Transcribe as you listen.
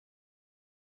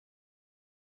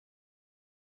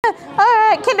All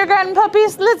right, kindergarten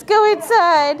puppies, let's go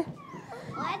inside.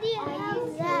 Why do you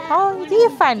have that? Oh, do you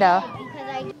find out? Because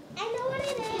I know what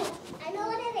it is. I know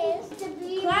what it is.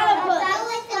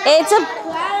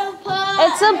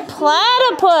 It's a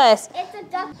platypus. It's a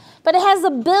duck. But it has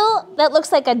a bill that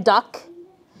looks like a duck.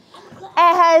 It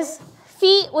has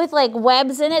feet with like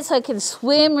webs in it so it can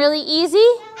swim really easy.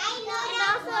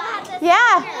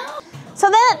 Yeah. So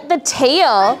then the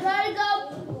tail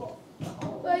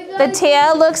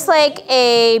looks like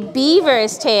a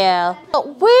beaver's tail.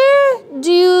 But where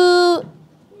do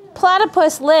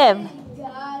platypus live?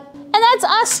 And that's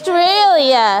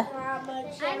Australia.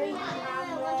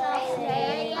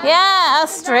 Yeah,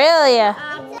 Australia.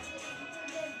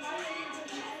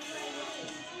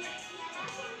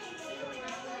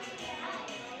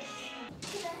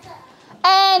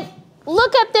 And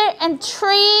look up there and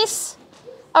trace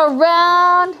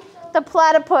around the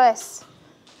platypus.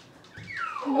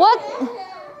 What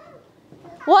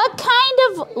kind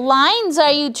of lines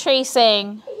are you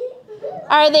tracing?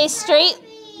 Are they straight?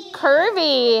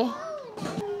 Curvy.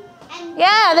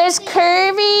 Yeah, there's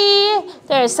curvy,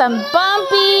 there's some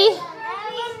bumpy.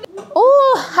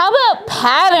 Oh, how about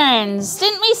patterns?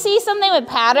 Didn't we see something with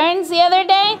patterns the other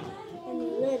day?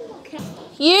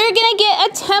 You're gonna get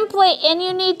a template and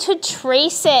you need to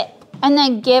trace it and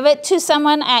then give it to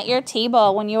someone at your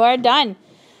table when you are done.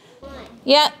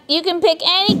 Yeah, you can pick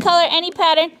any color, any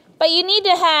pattern, but you need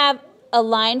to have a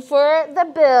line for the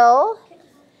bill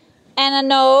and a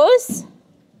nose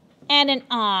and an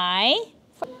eye.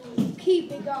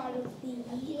 Keep on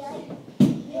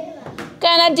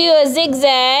Gonna do a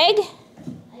zigzag,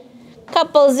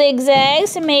 couple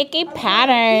zigzags to make a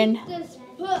pattern.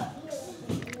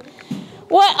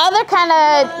 What other kind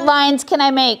of lines can I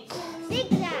make?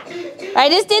 Zigzag. I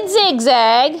just did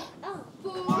zigzag. Oh,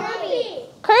 curvy.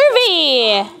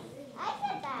 Curvy.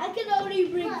 I can only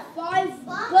bring five.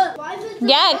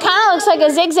 Yeah, it kind of looks like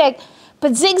a zigzag,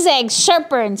 but zigzag's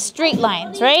sharper and straight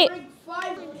lines, right?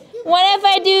 What if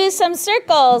I do some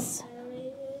circles?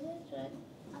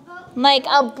 Like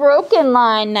a broken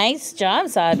line. Nice job,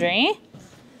 Sadri.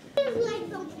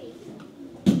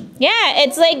 Yeah,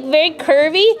 it's like very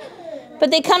curvy, but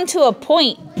they come to a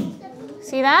point.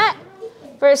 See that?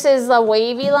 Versus the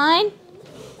wavy line.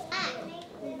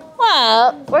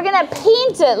 Well, we're gonna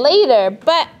paint it later,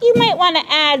 but you might want to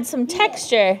add some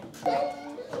texture.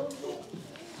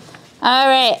 All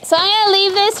right, so I'm gonna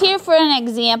leave this here for an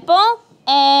example.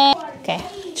 And okay,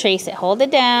 trace it, hold it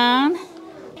down.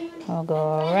 We'll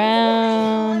go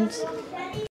around.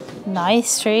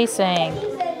 Nice tracing.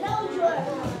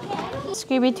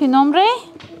 Escribe tu nombre.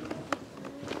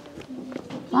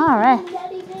 All right.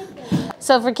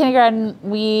 So for kindergarten,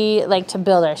 we like to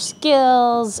build our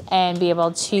skills and be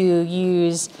able to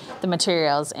use the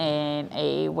materials in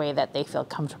a way that they feel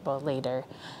comfortable later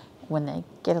when they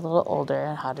get a little older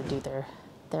and how to do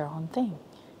their own thing.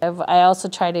 I also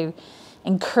try to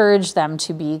encourage them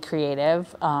to be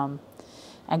creative and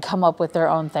come up with their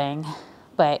own thing.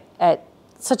 But at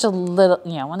such a little,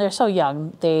 when they're so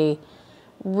young, they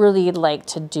really like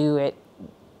to do it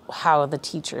how the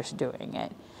teacher's doing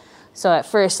it. So at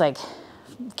first, like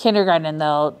kindergarten,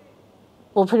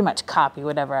 we'll pretty much copy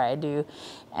whatever I do.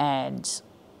 And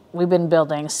we've been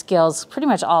building skills pretty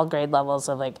much all grade levels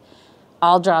of like,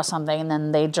 I'll draw something and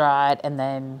then they draw it and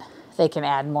then they can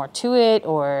add more to it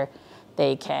or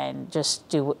they can just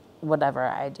do whatever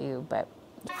I do. But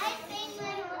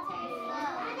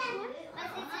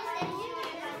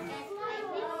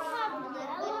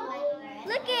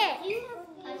Look it.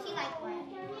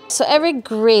 so every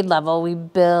grade level, we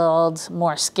build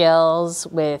more skills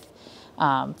with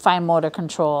fine motor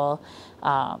control,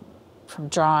 from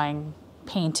drawing,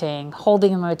 painting,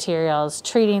 holding the materials,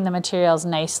 treating the materials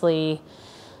nicely,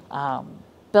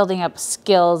 building up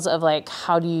skills of like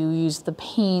how do you use the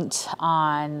paint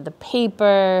on the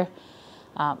paper.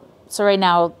 So right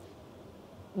now,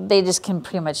 they just can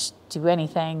pretty much do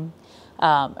anything.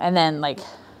 And then like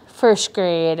first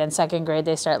grade and second grade,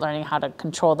 they start learning how to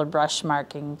control the brush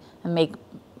marking and make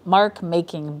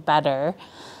making better,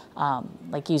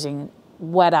 like using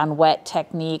wet on wet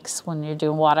techniques when you're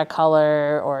doing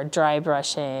watercolor or dry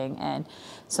brushing. And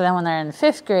so then when they're in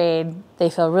fifth grade,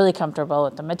 they feel really comfortable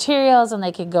with the materials and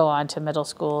they can go on to middle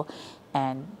school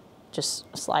and just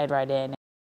slide right in.